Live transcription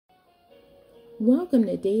Welcome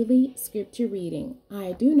to Daily Scripture Reading.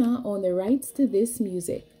 I do not own the rights to this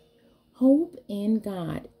music. Hope in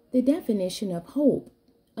God. The definition of hope: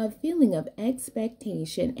 a feeling of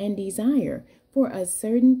expectation and desire for a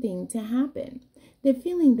certain thing to happen. The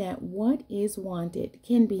feeling that what is wanted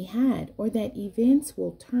can be had or that events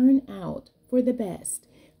will turn out for the best.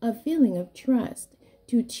 A feeling of trust.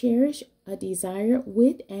 To cherish a desire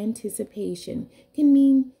with anticipation can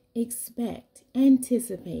mean expect,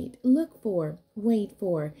 anticipate, look for, wait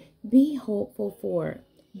for, be hopeful for,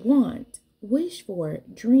 want, wish for,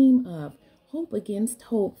 dream of. Hope against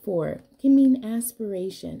hope for can mean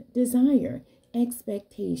aspiration, desire,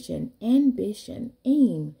 expectation, ambition,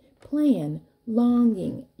 aim, plan,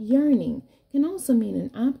 longing, yearning. Can also mean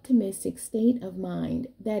an optimistic state of mind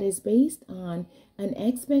that is based on an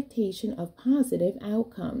expectation of positive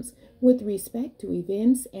outcomes with respect to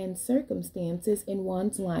events and circumstances in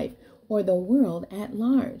one's life or the world at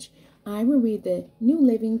large. I will read the New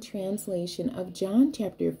Living Translation of John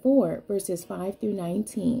chapter 4, verses 5 through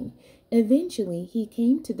 19. Eventually, he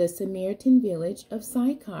came to the Samaritan village of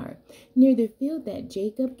Sychar, near the field that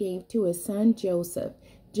Jacob gave to his son Joseph.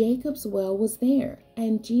 Jacob's well was there,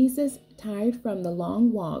 and Jesus, tired from the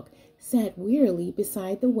long walk, sat wearily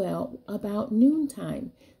beside the well about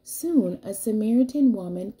noontime. Soon a Samaritan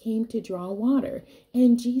woman came to draw water,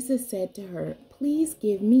 and Jesus said to her, "Please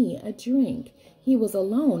give me a drink." He was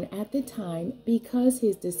alone at the time because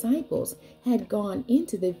his disciples had gone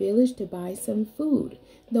into the village to buy some food.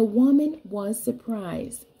 The woman was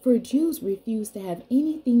surprised, for Jews refused to have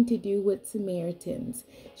anything to do with Samaritans.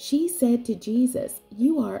 She said to Jesus,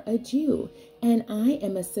 "You are a Jew, and I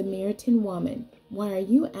am a Samaritan woman. Why are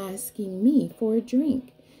you asking me for a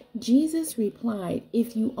drink?" Jesus replied,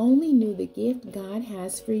 "If you only knew the gift God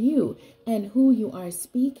has for you and who you are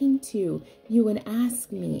speaking to, you would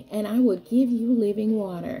ask me, and I would give you living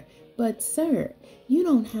water. But, sir, you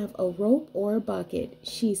don't have a rope or a bucket,"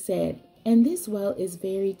 she said, "and this well is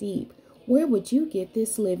very deep. Where would you get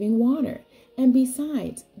this living water? And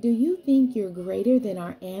besides, do you think you're greater than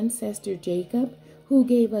our ancestor Jacob, who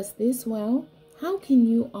gave us this well? How can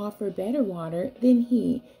you offer better water than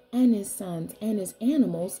he and his sons and his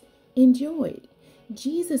animals enjoyed?"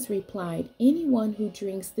 Jesus replied, "Anyone who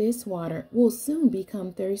drinks this water will soon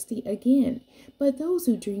become thirsty again, but those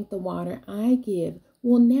who drink the water I give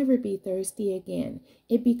will never be thirsty again.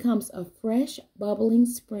 It becomes a fresh, bubbling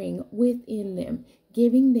spring within them,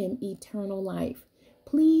 giving them eternal life."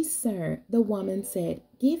 "Please, sir," the woman said,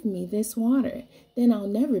 "give me this water. Then I'll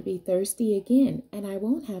never be thirsty again, and I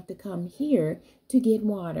won't have to come here to get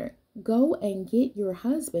water." "Go and get your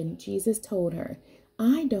husband," Jesus told her.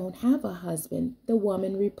 "I don't have a husband," the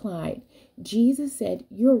woman replied. Jesus said,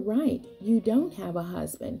 "You're right, you don't have a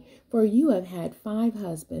husband, for you have had 5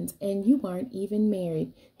 husbands, and you aren't even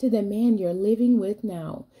married to the man you're living with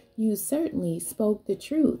now. You certainly spoke the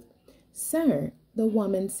truth." "Sir," the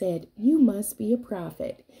woman said, "you must be a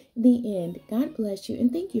prophet." The end. God bless you,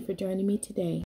 and thank you for joining me today.